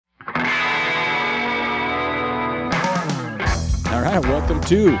right, welcome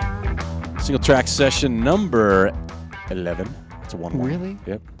to Singletrack Session number 11. It's a 1-1. Really?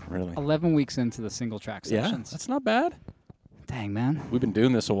 Yep, really. 11 weeks into the Singletrack Sessions. Yeah, that's not bad. Dang, man. We've been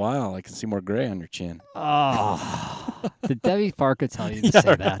doing this a while. I can see more gray on your chin. Oh. Did Debbie Farka tell you to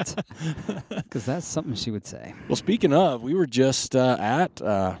say that? Because that's something she would say. Well, speaking of, we were just at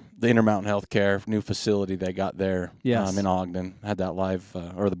the Intermountain Healthcare new facility they got there in Ogden. Had that live,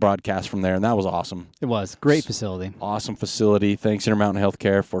 or the broadcast from there, and that was awesome. It was. Great facility. Awesome facility. Thanks, Intermountain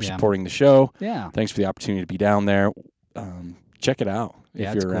Healthcare, for supporting the show. Yeah. Thanks for the opportunity to be down there. Check it out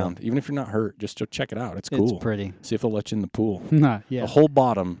if you're around. Cool. Even if you're not hurt, just go check it out. It's cool. It's pretty. See if they'll let you in the pool. Yeah. The whole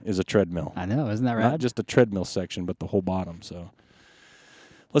bottom is a treadmill. I know. Isn't that right? Not just the treadmill section, but the whole bottom. So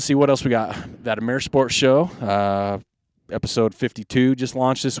let's see what else we got. That Amerisport show, episode 52 just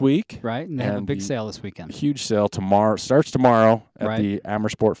launched this week. Right. And they have a big sale this weekend. Huge sale tomorrow. Starts tomorrow at the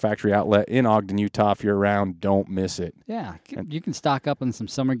Amerisport Factory Outlet in Ogden, Utah. If you're around, don't miss it. Yeah. You can stock up on some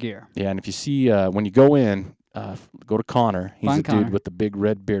summer gear. Yeah, and if you see, when you go in, go to Connor. He's a Connor. dude with the big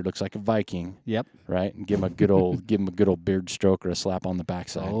red beard, looks like a Viking. Yep. Right, and give him a good old beard stroke or a slap on the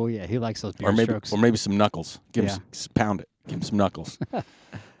backside. Oh yeah, he likes those beard strokes. Or maybe some knuckles. Pound it. Give him some knuckles.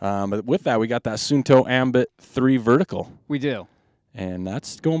 But with that, we got that Sunto Ambit 3 vertical. We do, and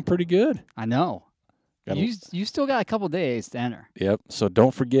that's going pretty good. I know. You still got a couple days to enter. Yep. So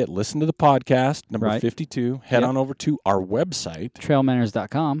don't forget, listen to the podcast, number 52. Head on over to our website,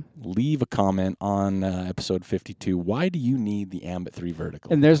 trailmanners.com. Leave a comment on episode 52. Why do you need the Ambit 3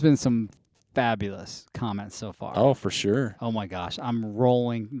 vertical? And there's been some fabulous comments so far. Oh, for sure. Oh, my gosh. I'm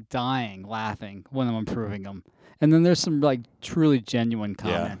rolling, dying, laughing when I'm improving them. And then there's some, like, truly genuine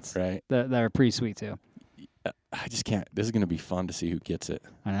comments that are pretty sweet, too. I just can't. This is going to be fun to see who gets it.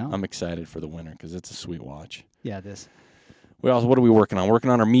 I know. I'm excited for the winner because it's a sweet watch. Yeah, it is. Well, what are we working on?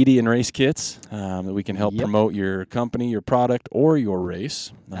 Working on our media and race kits that we can help promote your company, your product, or your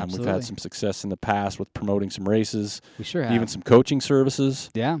race. We've had some success in the past with promoting some races. We sure have. Even some coaching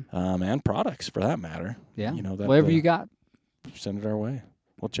services. Yeah. And products, for that matter. Yeah. You know, whatever you got. Send it our way.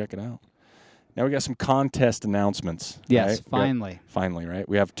 We'll check it out. Now we got some contest announcements. Yes, right? Finally, right?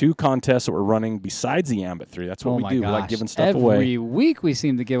 We have 2 contests that we're running besides the Ambit 3. That's what we do. Gosh. We like giving stuff away. Every week we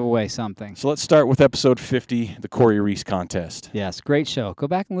seem to give away something. So let's start with episode 50, the Corey Reese contest. Yes, great show. Go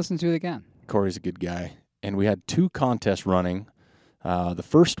back and listen to it again. Corey's a good guy. And we had 2 contests running. The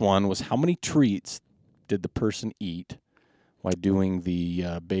first one was how many treats did the person eat while doing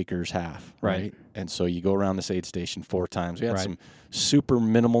the baker's half, right? And so you go around this aid station 4 times. We had some super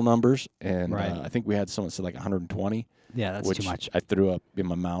minimal numbers, and I think we had someone that said like 120. Yeah, that's too much. I threw up in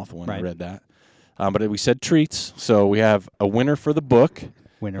my mouth when I read that. But we said treats, so we have a winner for the book.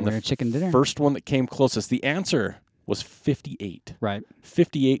 Winner, chicken dinner. First one that came closest, the answer was 58. Right.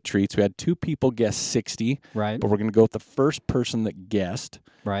 58 treats. We had 2 people guess 60. Right. But we're going to go with the first person that guessed,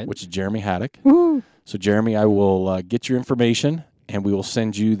 which is Jeremy Haddock. Woo! So, Jeremy, I will get your information, and we will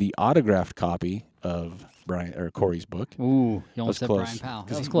send you the autographed copy of Corey's book. Ooh, you almost said close. Brian Powell. That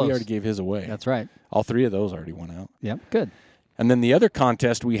was Because close. we already gave his away. That's right. All 3 of those already went out. Yep, good. And then the other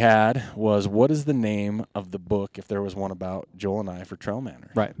contest we had was, what is the name of the book, if there was one about Joel and I, for Trail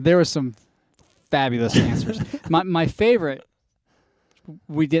Manners? Right. There were some fabulous answers. My favorite,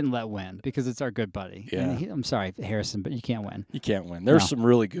 we didn't let win because it's our good buddy. Yeah. I'm sorry, Harrison, but you can't win. You can't win. There's some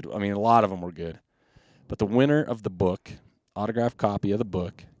really good, a lot of them were good. But the winner of the book, autographed copy of the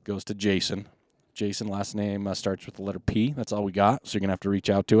book, goes to Jason. Jason, last name starts with the letter P. That's all we got, so you're going to have to reach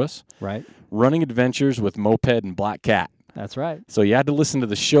out to us. Right. Running Adventures with Moped and Black Cat. That's right. So you had to listen to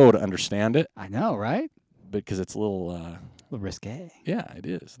the show to understand it. I know, right? Because it's a little risque. Yeah, it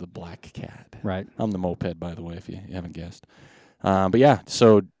is. The Black Cat. Right. I'm the Moped, by the way, if you haven't guessed. But yeah,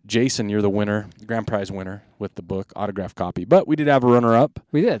 so Jason, you're the winner, the grand prize winner with the book, autographed copy. But we did have a runner-up.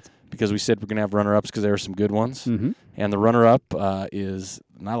 We did. Because we said we're going to have runner-ups because there are some good ones. Mm-hmm. And the runner-up is,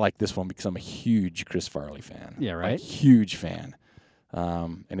 and I like this one because I'm a huge Chris Farley fan. Yeah, right. Huge fan.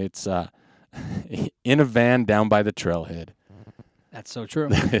 And it's in a van down by the trailhead. That's so true.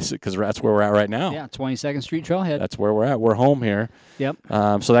 Because that's where we're at right now. Yeah, 22nd Street Trailhead. That's where we're at. We're home here. Yep.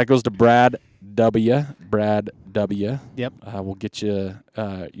 So that goes to Brad W. Yep. We'll get you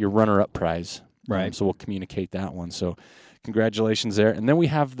your runner-up prize. Right. So we'll communicate that one. So congratulations there. And then we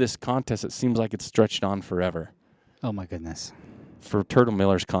have this contest that seems like it's stretched on forever. Oh, my goodness. For Turtle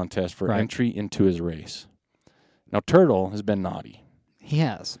Miller's contest for entry into his race. Now, Turtle has been naughty. He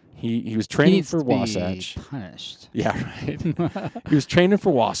has. He was training for Wasatch. Be punished. Yeah, right. He was training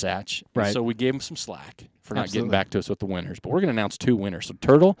for Wasatch. Right. So we gave him some slack for not getting back to us with the winners. But we're going to announce 2 winners. So,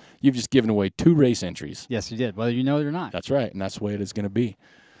 Turtle, you've just given away 2 race entries. Yes, you did, whether you know it or not. That's right, and that's the way it is going to be.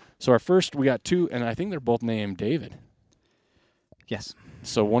 So our first, we got 2, and I think they're both named David. Yes.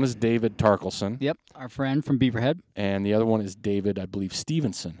 So one is David Tarkelson. Yep, our friend from Beaverhead. And the other one is David, I believe,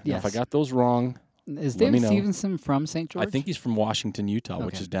 Stevenson. Yes. Now, if I got those wrong, is David Stevenson from St. George? I think he's from Washington, Utah,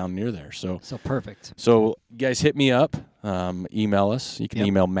 which is down near there. So perfect. So you guys hit me up, email us. You can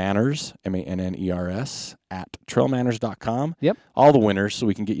email Manners, Manners, @trailmanners.com. Yep. All the winners so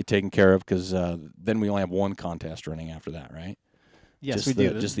we can get you taken care of because then we only have one contest running after that, right? Yes, we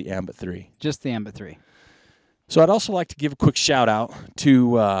do. Just the Ambit 3. Just the Ambit 3. So I'd also like to give a quick shout-out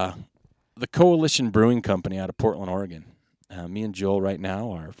to the Coalition Brewing Company out of Portland, Oregon. Me and Joel right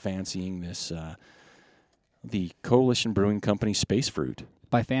now are fancying this the Coalition Brewing Company Space Fruit.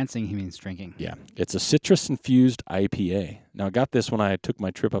 By fancying, he means drinking. Yeah. It's a citrus-infused IPA. Now, I got this when I took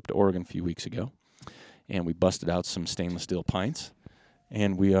my trip up to Oregon a few weeks ago, and we busted out some stainless steel pints,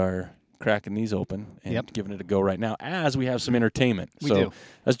 and we are cracking these open and giving it a go right now as we have some entertainment. We do.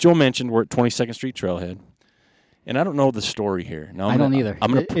 As Joel mentioned, we're at 22nd Street Trailhead, and I don't know the story here. Now, I don't either.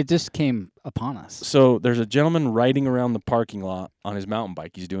 It just came upon us. So there's a gentleman riding around the parking lot on his mountain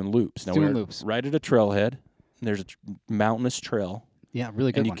bike. He's doing loops. Now, we're right at a trailhead. There's a mountainous trail. Yeah,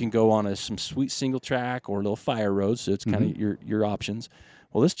 really good and you can go on some sweet single track or a little fire road, so it's kind of your options.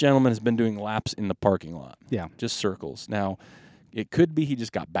 Well, this gentleman has been doing laps in the parking lot. Yeah. Just circles. Now, it could be he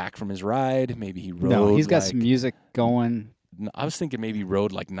just got back from his ride. Maybe he rode. No, he's got some music going. I was thinking maybe he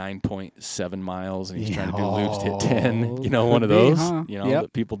rode like 9.7 miles and he's trying to do loops to hit 10. You know, one of those. Huh? You know,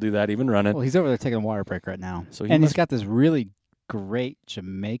 that people do that even running. Well, he's over there taking a water break right now. So he's got this really great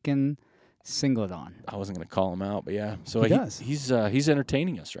Jamaican singlet on. I wasn't going to call him out, but yeah. So he's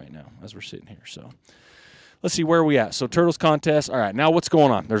entertaining us right now as we're sitting here. So let's see where are we at. So Turtles contest. All right, now what's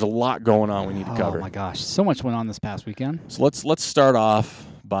going on? There's a lot going on we need to cover. Oh my gosh, so much went on this past weekend. So let's start off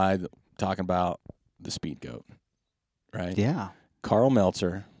by talking about the Speed Goat, right? Yeah. Carl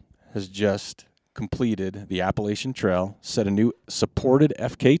Meltzer has just completed the Appalachian Trail, set a new supported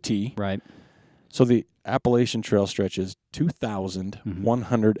FKT. Right. So the Appalachian Trail stretches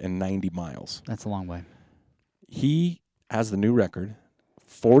 2,190 miles. That's a long way. He has the new record,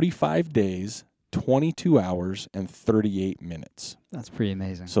 45 days, 22 hours, and 38 minutes. That's pretty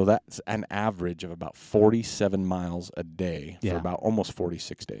amazing. So that's an average of about 47 miles a day for about almost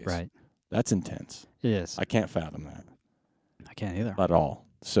 46 days. Right. That's intense. It is. I can't fathom that. I can't either. At all.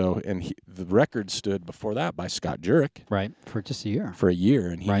 So, and the record stood before that by Scott Jurek. Right, for just a year. For a year,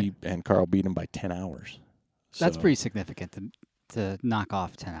 and and Carl beat him by 10 hours. That's pretty significant to knock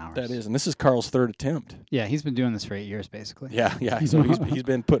off 10 hours. That is, and this is Carl's third attempt. Yeah, he's been doing this for 8 years, basically. Yeah. So he's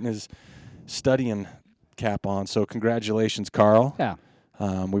been putting his studying cap on. So congratulations, Carl. Yeah.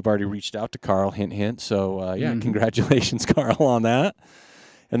 We've already reached out to Carl, hint, hint. So, congratulations, Carl, on that.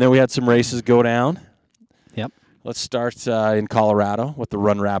 And then we had some races go down. Yep. Let's start in Colorado with the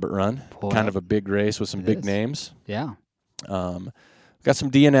Run Rabbit Run. Boy. Kind of a big race with some big names. Yeah. Got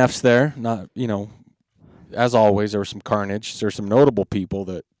some DNFs there. Not, as always, there was some carnage. There's some notable people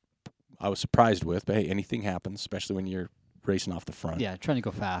that I was surprised with. But, hey, anything happens, especially when you're racing off the front. Yeah, trying to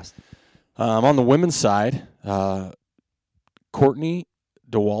go fast. On the women's side, Courtney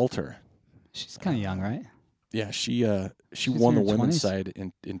DeWalter. She's kind of young, right? Yeah, she won the women's side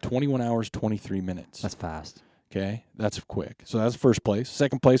in 21 hours, 23 minutes. That's fast. Okay, that's quick. So that's first place.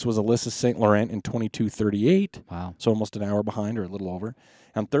 Second place was Alyssa St. Laurent in 22:38. Wow. So almost an hour behind or a little over.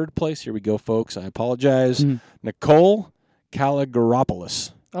 And third place, here we go, folks. I apologize. Nicole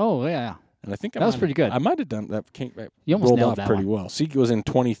Kaligaropoulos. Oh, yeah. And I think that was pretty good. I might have done that. You almost rolled nailed off that pretty one. well. She was in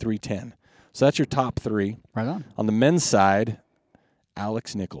 23:10. So that's your top three. Right on. On the men's side,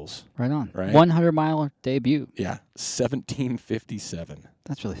 Alex Nichols. Right on. Right? 100-mile debut. Yeah, 17:57.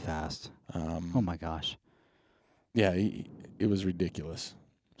 That's really fast. Oh, my gosh. Yeah, it was ridiculous.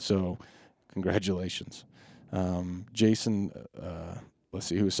 So, congratulations. Jason, let's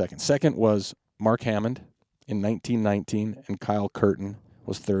see who was second. Second was Mark Hammond in 1919, and Kyle Curtin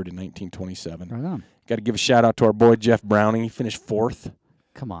was third in 1927. Right on. Got to give a shout-out to our boy Jeff Browning. He finished fourth.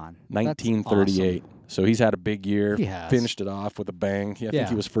 Come on. 1938. Awesome. So he's had a big year. He has. Finished it off with a bang. I think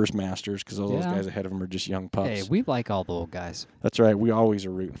he was first Masters because all those guys ahead of him are just young pups. Hey, we like all the old guys. That's right. We always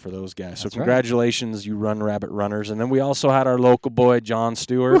are rooting for those guys. That's so congratulations, you Run Rabbit runners. And then we also had our local boy, John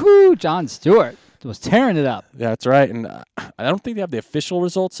Stewart. Woohoo! John Stewart was tearing it up. That's right. And I don't think they have the official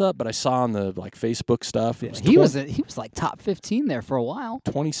results up, but I saw on the Facebook stuff. Yeah, he was like top 15 there for a while.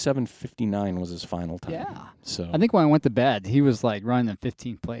 27:59 was his final time. Yeah. So I think when I went to bed, he was like running in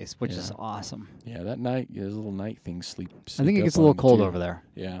 15th place, which is awesome. Yeah, that night, his little night thing sleep I think it gets a little cold over there.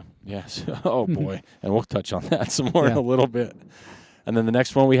 Yeah. Yes. Oh boy. And we'll touch on that some more in a little bit. And then the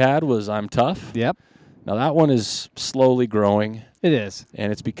next one we had was I'm Tough. Yep. Now that one is slowly growing. It is.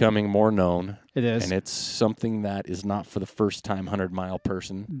 And it's becoming more known. It is. And it's something that is not for the first-time 100-mile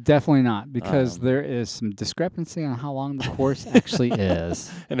person. Definitely not, because there is some discrepancy on how long the course actually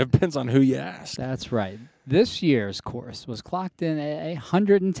is. And it depends on who you ask. That's right. This year's course was clocked in at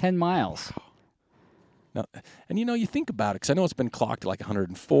 110 miles. Now, and you think about it, because I know it's been clocked at like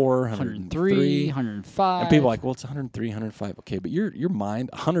 104, 103, 105. And people are like, well, it's 103, 105. Okay, but your mind,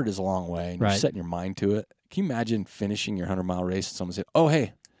 100 is a long way, and you're setting your mind to it. Can you imagine finishing your 100-mile race and someone said, oh,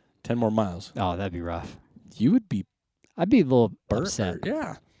 hey, 10 more miles? Oh, that'd be rough. I'd be a little upset.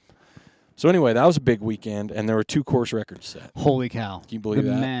 Yeah. So anyway, that was a big weekend, and there were 2 course records set. Holy cow. Can you believe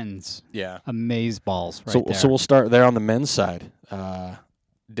that? The men's. Yeah. Amazeballs there. So we'll start there on the men's side.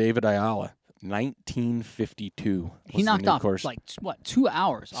 David Ayala. 1952. He knocked off, course. 2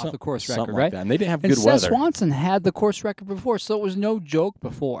 hours off the course record, right? Like that. And they didn't have good weather. Seth Swanson had the course record before, so it was no joke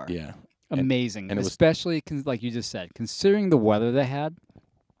before. Yeah. Amazing. And especially, like you just said, considering the weather they had,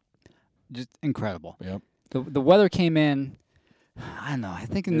 just incredible. Yep. The weather came in, I don't know, I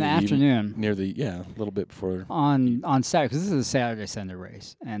think in the afternoon. A little bit before. On Saturday, because this is a Saturday-Sunday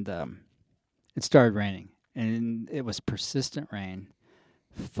race, and it started raining. And it was persistent rain,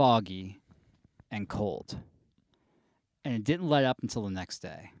 foggy, and cold. And it didn't let up until the next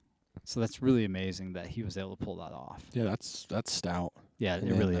day. So that's really amazing that he was able to pull that off. Yeah, that's stout. Yeah,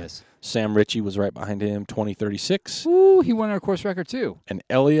 it really is. Sam Ritchie was right behind him, 2036. Ooh, he won our course record too. And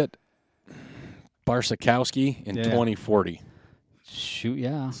Elliot Barsakowski in 2040. Shoot,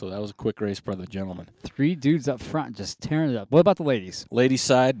 yeah. So that was a quick race for the gentlemen. 3 dudes up front just tearing it up. What about the ladies? Ladies'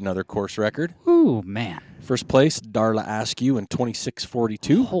 side, another course record. Ooh, man. First place, Darla Askew in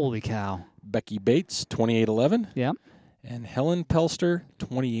 26:42. Holy cow. Becky Bates, 28:11. Yep. And Helen Pelster,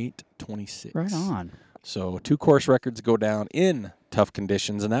 28:26. Right on. So 2 course records go down in tough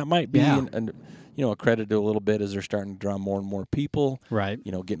conditions, and that might be a credit to a little bit as they're starting to draw more and more people. Right.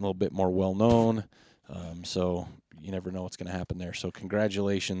 Getting a little bit more well known. So you never know what's going to happen there. So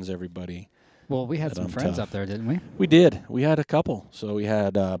congratulations, everybody. Well, we had some friends up there, didn't we? We did. We had a couple. So we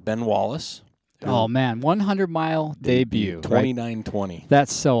had Ben Wallace. Oh, man. 100-mile debut. 29:20. Right?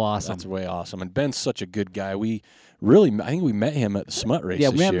 That's so awesome. That's way awesome. And Ben's such a good guy. I think we met him at the Smut race this year.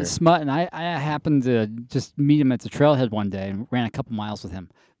 Yeah, we met at the Smut, and I happened to just meet him at the trailhead one day and ran a couple miles with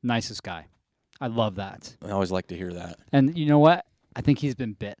him. Nicest guy. I love that. I always like to hear that. And you know what? I think he's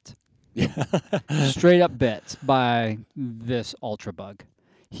been bit. Yeah. Straight up bit by this ultra bug.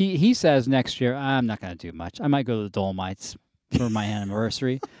 He says next year, I'm not going to do much. I might go to the Dolomites for my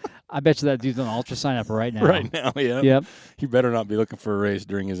anniversary. I bet you that dude's on ultra sign up right now. Right now, yeah. Yep. He better not be looking for a race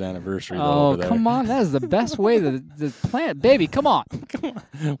during his anniversary. Oh, come on. That is the best way to plan it. Baby, come on. Come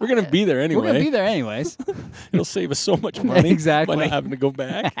on. We're going to be there anyway. We're going to be there anyways. It'll save us so much money. Exactly. By not having to go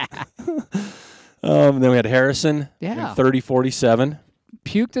back. Then we had Harrison in 30:47.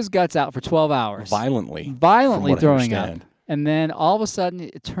 Puked his guts out for 12 hours. Violently throwing up. And then all of a sudden,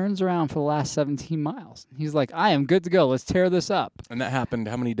 it turns around for the last 17 miles. He's like, I am good to go. Let's tear this up. And that happened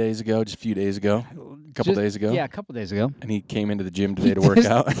how many days ago? Just a few days ago? A couple days ago? Yeah, a couple days ago. And he came into the gym today to work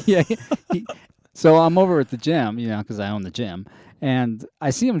out? Yeah. So I'm over at the gym, because I own the gym. And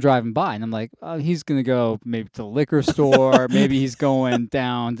I see him driving by, and I'm like, oh, he's going to go maybe to the liquor store. Maybe he's going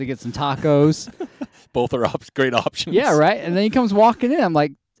down to get some tacos. Both are great options. Yeah, right? And then he comes walking in. I'm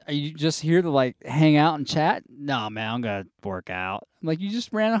like, are you just here to, hang out and chat? No, man, I'm going to work out. I'm like, you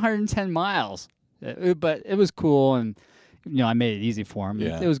just ran 110 miles. But it was cool, and, I made it easy for him.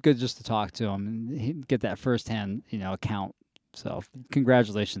 Yeah. It was good just to talk to him and get that firsthand, account. So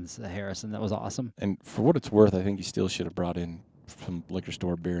congratulations, Harrison. That was awesome. And for what it's worth, I think he still should have brought in some liquor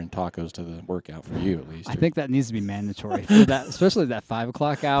store beer and tacos to the workout for you, at least. I think that needs to be mandatory for that, especially that 5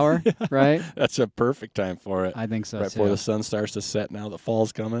 o'clock hour, right? That's a perfect time for it. I think so, right too. Before the sun starts to set now that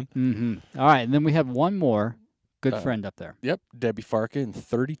fall's coming. Mm-hmm. All right, and then we have one more good friend up there. Yep, Debbie Farka in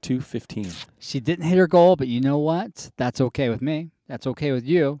 32:15. She didn't hit her goal, but you know what? That's okay with me. That's okay with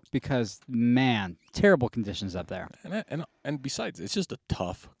you because, man, terrible conditions up there. And besides, it's just a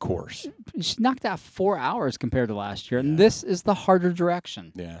tough course. She knocked out 4 hours compared to last year, and this is the harder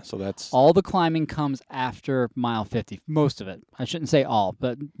direction. Yeah, so that's... All the climbing comes after mile 50, most of it. I shouldn't say all,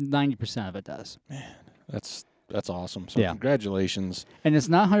 but 90% of it does. Man, that's awesome. So congratulations. And it's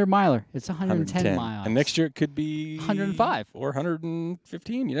not 100-miler. It's 110 miles. And next year it could be... 105. Or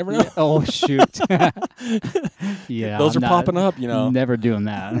 115. You never know. Yeah. Oh, shoot. Yeah. Those are popping up, Never doing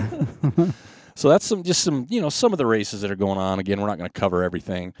that. So that's some of the races that are going on. Again, we're not going to cover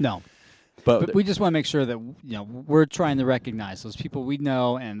everything. No. But we just want to make sure that, we're trying to recognize those people we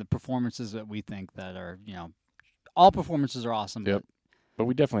know and the performances that we think that are, all performances are awesome. Yep. But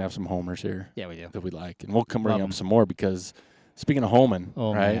we definitely have some homers here. Yeah, we do. That we like. And we'll come bring up some more because Speaking of homing,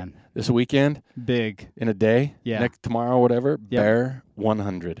 Oh, right? man. This weekend, Big. in a day, Yeah. tomorrow, whatever, Bear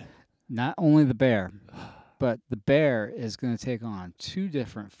 100. Not only the bear, but the bear is going to take on 2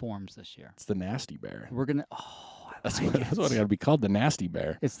 different forms this year. It's the nasty bear. We're going to That's what it got to be called, the nasty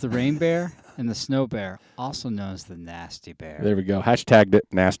bear. It's the rain bear and the snow bear, also known as the nasty bear. There we go. Hashtagged it,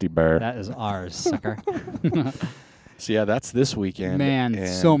 nasty bear. That is ours, sucker. So, yeah, that's this weekend. Man, and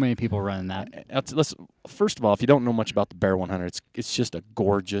so many people running that. First of all, if you don't know much about the Bear 100, it's just a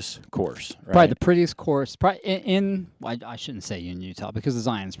gorgeous course. Right? Probably the prettiest course. Probably I shouldn't say in Utah because the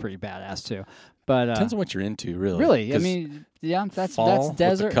Zion's pretty badass too. But depends on what you're into, really. Really, I mean, yeah, that's desert.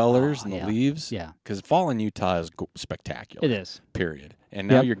 With the colors and the leaves. Yeah, because fall in Utah is spectacular. It is. Period. And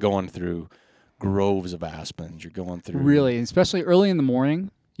now you're going through groves of aspens. You're going through really, especially early in the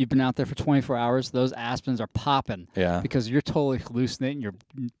morning. You've been out there for 24 hours. Those aspens are popping. Yeah. Because you're totally hallucinating your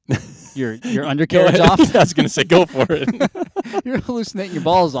undercarriage off. I was going to say, go for it. You're hallucinating your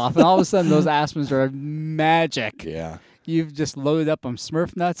balls off, and all of a sudden those aspens are magic. Yeah. You've just loaded up on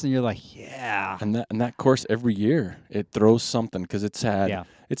Smurf nuts, and you're like, yeah. And that course every year it throws something because it's had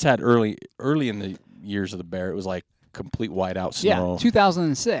early in the years of the Bear, it was like complete whiteout snow. Yeah,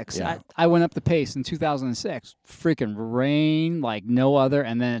 2006. Yeah. I went up the pace in 2006. Freaking rain like no other,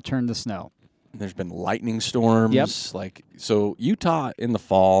 and then it turned to snow. There's been lightning storms. Yep. So Utah in the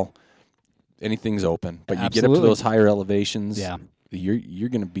fall, anything's open. But you get Absolutely. up to those higher elevations, Yeah. you're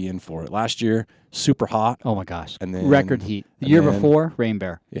going to be in for it. Last year, super hot. Oh my gosh. And then record heat. The year before, rain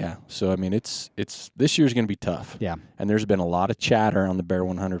bear. Yeah. So I mean, it's this year's going to be tough. Yeah. And there's been a lot of chatter on the Bear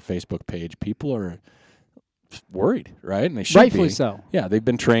 100 Facebook page. People are worried, right? And they should Rightfully be. so. Yeah, they've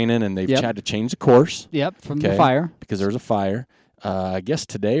been training and they've had to change the course. Yep, from the fire. Because there was a fire. I guess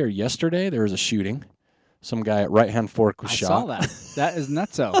today or yesterday there was a shooting. Some guy at Right Hand Fork was shot. I saw that. That is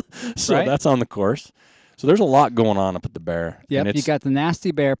nutso. So right? that's on the course. So there's a lot going on up at the Bear. Yep, you got the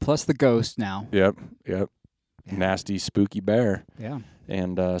nasty bear plus the ghost now. Yep. Nasty, spooky bear. Yeah.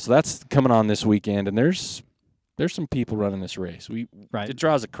 And so that's coming on this weekend, and there's some people running this race. It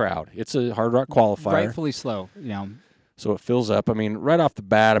draws a crowd. It's a Hard Rock qualifier. Rightfully slow, So it fills up. I mean, right off the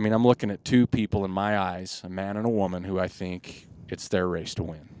bat, I'm looking at 2 people in my eyes, a man and a woman, who I think it's their race to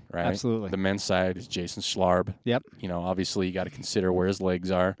win, right? Absolutely. The men's side is Jason Schlarb. Yep. Obviously you got to consider where his legs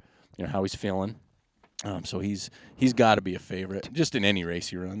are, how he's feeling. So he's got to be a favorite, just in any race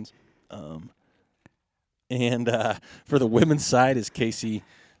he runs. And for the women's side is Casey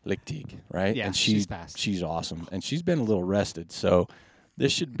Lichtig, right? Yeah, and she's fast. She's awesome, and she's been a little rested, so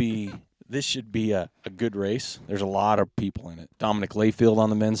this should be a good race. There's a lot of people in it. Dominic Layfield on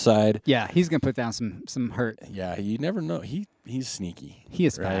the men's side. Yeah, he's gonna put down some hurt. Yeah, you never know. He's sneaky. He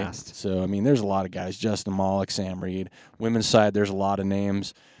is right? fast. So there's a lot of guys. Justin Mollick, Sam Reed. Women's side, there's a lot of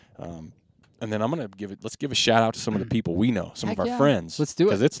names. And then let's give a shout out to some of the people we know, some of our friends. Let's do it.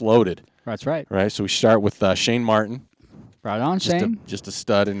 Because it's loaded. That's right. Right. So we start with Shane Martin. Right on, Shane. Just a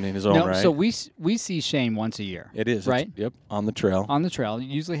stud in his own right. So we see Shane once a year. It is. Right? Yep. On the trail. On the trail. It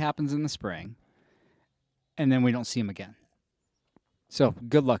usually happens in the spring. And then we don't see him again. So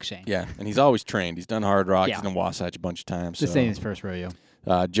good luck, Shane. Yeah. And he's always trained. He's done Hard Rock. Yeah. He's done Wasatch a bunch of times. This ain't his first rodeo.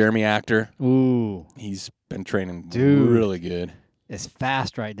 Jeremy Actor. Ooh. He's been training Dude. really good. Is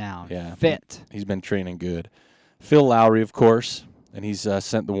fast right now. Yeah. Fit. He's been training good. Phil Lowry, of course. And he's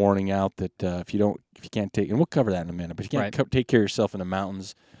sent the warning out that if you can't take, and we'll cover that in a minute, but if you can't take care of yourself in the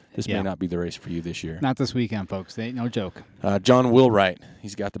mountains, this may not be the race for you this year. Not this weekend, folks. They ain't no joke. John Wheelwright,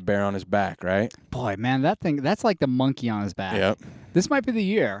 he's got the bear on his back, right? Boy, man, that's like the monkey on his back. Yep. This might be the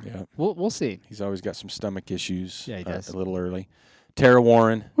year. Yep. We'll see. He's always got some stomach issues. Yeah, he does. A little early. Tara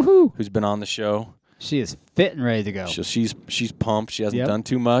Warren, who's been on the show. She is fit and ready to go. So she's pumped. She hasn't done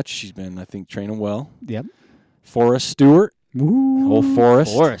too much. She's been, I think, training well. Yep. Forrest Stewart. Ooh, Old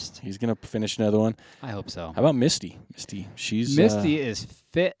Forrest. Forrest. He's going to finish another one. I hope so. How about Misty? Misty is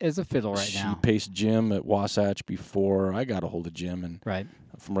fit as a fiddle now. She paced Jim at Wasatch before I got a hold of Jim, and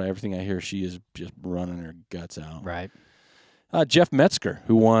from everything I hear, she is just running her guts out. Right. Jeff Metzger,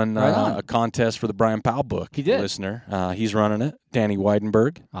 who won a contest for the Brian Powell book. He did. Listener. He's running it. Danny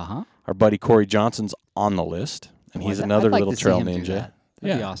Weidenberg. Uh-huh. Our buddy Corey Johnson's on the list, and he's another little trail ninja.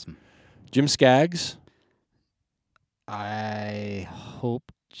 That'd be awesome. Jim Skaggs. I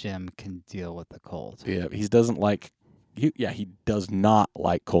hope Jim can deal with the cold. Yeah, he doesn't like. He does not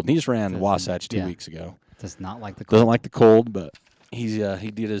like cold. He just ran Wasatch 2 weeks ago. Does not like the cold. Doesn't like the cold, but he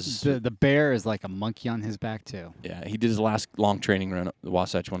did his. The bear is like a monkey on his back too. Yeah, he did his last long training run at the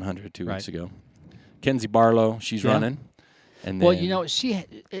Wasatch 100 2 weeks ago. Kenzie Barlow, she's running. And Well, then,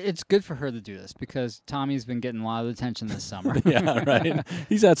 it's good for her to do this because Tommy's been getting a lot of attention this summer. yeah, right.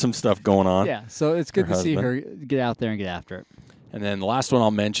 He's had some stuff going on. Yeah, so it's good Her to see husband. her get out there and get after it. And then the last one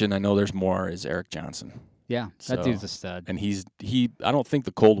I'll mention, I know there's more, is Eric Johnson. Yeah, So- that dude's a stud. And I don't think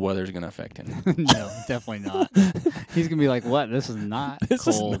the cold weather is going to affect him. No, definitely not. He's gonna be like, "What? This is not This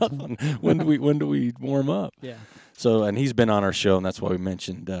cold." is nothing. When do we warm up? Yeah. So, and he's been on our show, and that's why we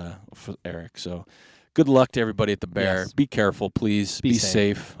mentioned for Eric. So, good luck to everybody at the Bear. Yes. Be careful, please. Be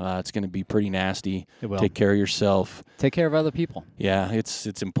safe. It's going to be pretty nasty. It will. Take care of yourself. Take care of other people. Yeah, it's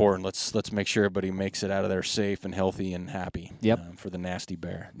important. Let's make sure everybody makes it out of there safe and healthy and happy. Yep. For the nasty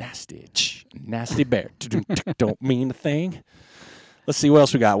bear. Nasty bear. Don't mean a thing. Let's see what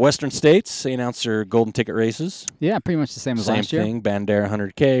else we got. Western States, they announced their golden ticket races. Yeah, pretty much the same as last year. Same thing. Bandera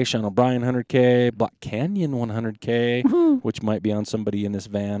 100K, Sean O'Brien 100K, Black Canyon 100K, which might be on somebody in this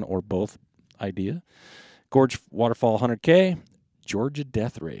van or both idea. Gorge Waterfall 100K, Georgia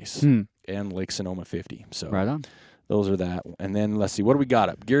Death Race, and Lake Sonoma 50. So Right on. those are that. And then let's see, what do we got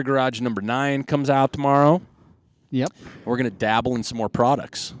up? Gear Garage number 9 comes out tomorrow. Yep. We're going to dabble in some more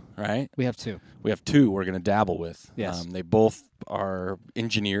products, right? We have 2. We have 2 we're going to dabble with. Yes. They both are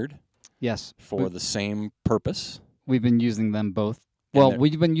engineered Yes. for the same purpose. We've been using them both. And Well, they're-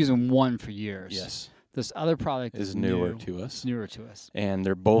 we've been using one for years. Yes. This other product Is new. newer to us. It's newer to us. And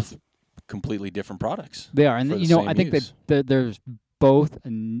they're both completely different products. They are, and for the I same think use. that there's both,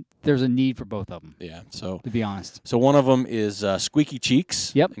 and there's a need for both of them. Yeah. So To be honest. one of them is Squeaky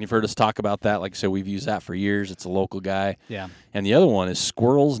Cheeks. Yep. And you've heard us talk about that. Like I said, we've used that for years. It's a local guy. Yeah. And the other one is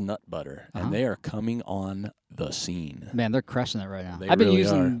Squirrel's Nut Butter. Uh-huh. And they are coming on the scene. Man, they're crushing it right now. They I've been really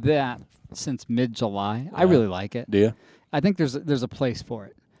using are. that since mid-July. I Yeah. really like it. Do you? I think there's a place for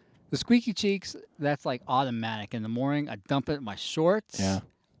it. The Squeaky Cheeks, that's like automatic. In the morning, I dump it in my shorts. Yeah.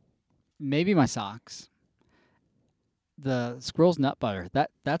 Maybe my socks. The Squirrel's Nut Butter,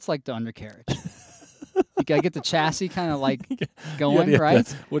 that's like the undercarriage. You gotta get the chassis kind of like going, Yeah, right?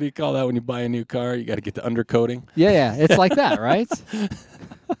 what do you call that when you buy a new car? You got to get the undercoating. Yeah, it's like that, right?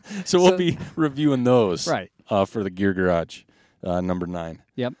 So we'll be reviewing those Right. For the Gear Garage, number 9.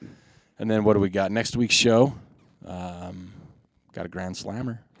 Yep. And then what do we got? Next week's show, got a Grand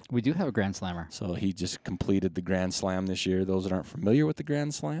Slammer. We do have a Grand Slammer. So he just completed the Grand Slam this year. Those that aren't familiar with the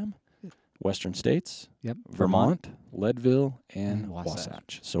Grand Slam, Western States, Yep. Vermont, Leadville, and And Wasatch.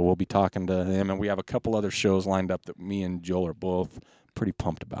 Wasatch. So we'll be talking to him, and we have a couple other shows lined up that me and Joel are both pretty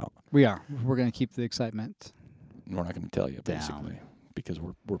pumped about. We are. We're gonna keep the excitement. And we're not going to tell you, Down. basically, because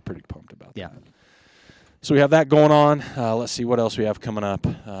we're pretty pumped about Yeah. that. So we have that going on. Let's see what else we have coming up.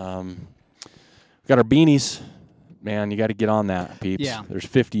 We got our beanies. Man, you got to get on that, peeps. Yeah. There's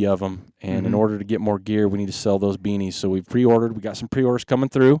 50 of them, and in Mhm. order to get more gear, we need to sell those beanies. So we've pre-ordered. We got some pre-orders coming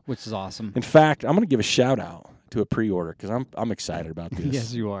through. Which is awesome. In fact, I'm going to give a shout-out to a pre-order because I'm excited about this.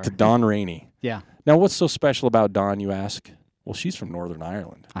 Yes, you are. To Dawn Rainey. Yeah, Now, what's so special about Dawn, you ask? Well, she's from Northern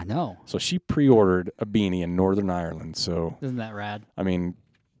Ireland. I know. So she pre-ordered a beanie in Northern Ireland. So, Isn't that rad? I mean,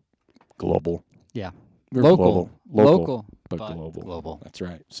 global. Yeah. We're Local. global. Local, but but global. global. That's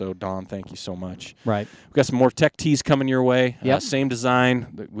right. So, Dawn, thank you so much. Right. We've got some more tech tees coming your way. Yep. Same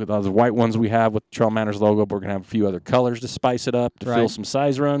design with the white ones we have with Trail Manners logo, but we're going to have a few other colors to spice it up, to fill Right. some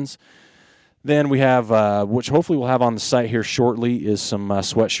size runs. Then we have, which hopefully we'll have on the site here shortly, is some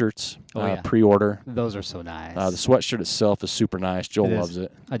sweatshirts Oh, yeah. pre-order. Those are so nice. The sweatshirt itself is super nice. Joel It is. loves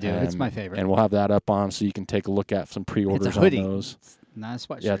it. I do. It's my favorite. And we'll have that up on so you can take a look at some pre-orders on hoodie. those. Not a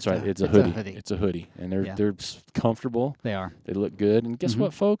sweatshirt. Yeah, that's right. It's a hoodie. It's a hoodie, and Yeah. they're comfortable. They are. They look good. And guess Mhm.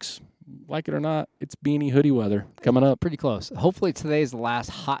 what, folks? Like it or not, it's beanie hoodie weather coming up. Pretty close. Hopefully today's the last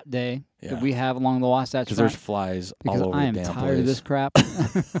hot day Yeah. that we have along the Wasatch Because Front. there's flies Because all over I am the damn tired of place. this crap.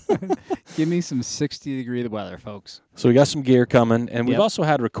 Give me some 60-degree weather, folks. So we got some gear coming, and we've Yep. also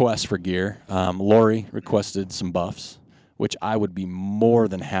had requests for gear. Lori requested some buffs, which I would be more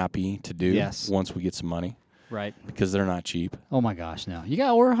than happy to do Yes. once we get some money Right. because they're not cheap. Oh my gosh, no. You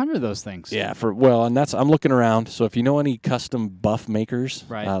gotta order 100 of those things. Yeah, and that's I'm looking around. So if you know any custom buff makers,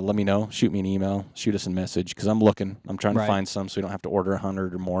 Right. let me know. Shoot me an email. Shoot us a message because I'm looking. I'm trying to Right. find some so we don't have to order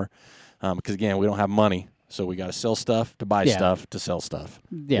 100 or more. Because again, we don't have money, so we got to sell stuff to buy Yeah. stuff to sell stuff.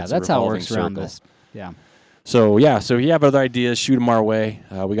 Yeah, It's a that's how it revolving works around circle. this. Yeah. So yeah, so if you have other ideas, shoot them our way.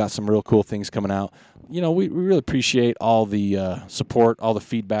 We got some real cool things coming out. You know, we really appreciate all the support, all the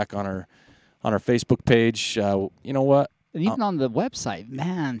feedback on our Facebook page. You know what? And even on the website,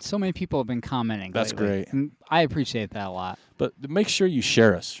 man, so many people have been commenting. That's lately. great. And I appreciate that a lot. But make sure you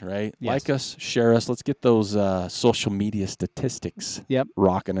share us, right? Yes. Like us, share us. Let's get those social media statistics Yep.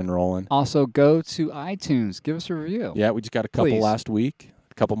 rocking and rolling. Also, go to iTunes. Give us a review. Yeah, we just got a couple Please. last week.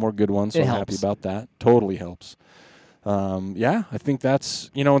 A couple more good ones, so It I'm happy helps. about that. Totally helps. Yeah, I think that's,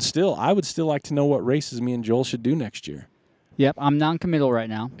 and still, I would still like to know what races me and Joel should do next year. Yep, I'm non-committal right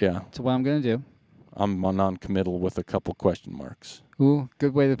now. Yeah. To what I'm going to do. I'm non-committal with a couple question marks. Ooh,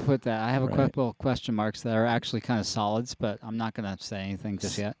 good way to put that. I have a Right. couple question marks that are actually kind of solids, but I'm not going to say anything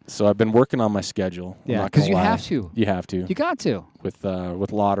just yet. So I've been working on my schedule. Yeah, because you have to. You have to. You got to. With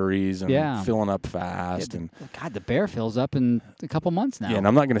lotteries and Yeah. filling up fast. And God, the bear fills up in a couple months now. yeah, and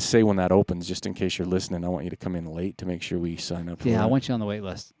I'm not going to say when that opens, just in case you're listening. I want you to come in late to make sure we sign up for I that. want you on the wait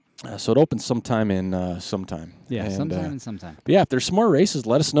list. So it opens sometime in sometime. Yeah, and, sometime. But yeah, if there's some more races,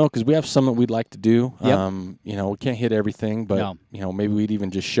 let us know because we have some that we'd like to do. Yep. We can't hit everything, but No. maybe we'd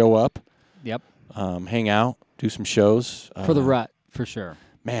even just show up. Yep. Hang out, do some shows For the rut, for sure.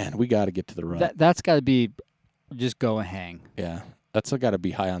 Man, we got to get to the rut. That's got to be just go and hang. Yeah, that's got to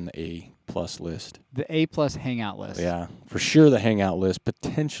be high on the A+ list. The A+ hangout list. Yeah, for sure the hangout list,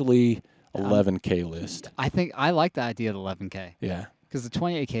 potentially 11K list. I think I like the idea of the 11K. Yeah. Because the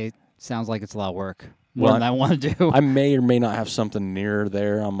 28K sounds like it's a lot of work. Well, More than I want to do. I may or may not have something near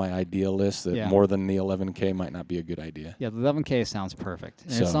there on my ideal list that Yeah. more than the 11K might not be a good idea. Yeah, the 11K sounds perfect.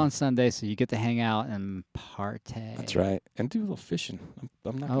 And it's So- on Sunday, so you get to hang out and partay. That's right. And do a little fishing.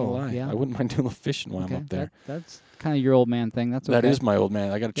 I'm not going to lie. yeah. I wouldn't mind doing a little fishing while I'm up there. That's kind of your old man thing. That's okay. That is my old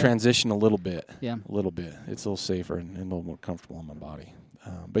man. I got to Yeah. transition a little bit. Yeah. A little bit. It's a little safer and a little more comfortable on my body.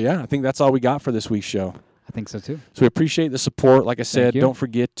 But yeah, I think that's all we got for this week's show. I think so too. So we appreciate the support. Like I said, you. don't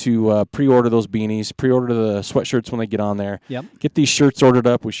forget to pre-order those beanies. Pre-order the sweatshirts when they get on there. Yep. Get these shirts ordered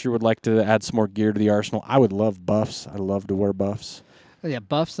up. We sure would like to add some more gear to the arsenal. I would love buffs. I love to wear buffs. Yeah,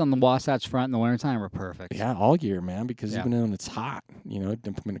 buffs on the Wasatch Front in the wintertime are perfect. Yeah, all year, man, because Yeah. even when it's hot, dump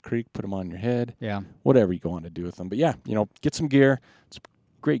them in a creek, put them on your head, Yeah. whatever you go on to do with them. But yeah, get some gear. It's a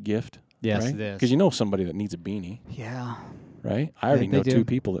great gift. Yes, right? it is. Because you know somebody that needs a beanie, Yeah. right? I already they know do. 2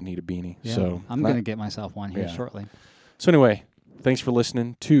 people that need a beanie. Yeah. So I'm going to get myself one here Yeah. shortly. So anyway, thanks for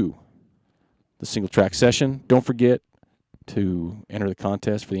listening to the Singletrack Session. Don't forget to enter the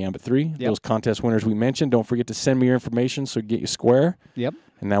contest for the Ambit 3. Yep. Those contest winners we mentioned, don't forget to send me your information so we get you square. Yep.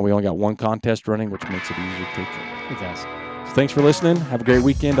 And now we only got one contest running, which makes it easier to take care of. It does. So thanks for listening. Have a great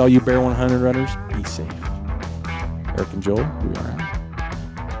weekend, all you Bear 100 runners. Be safe. Eric and Joel, we are out.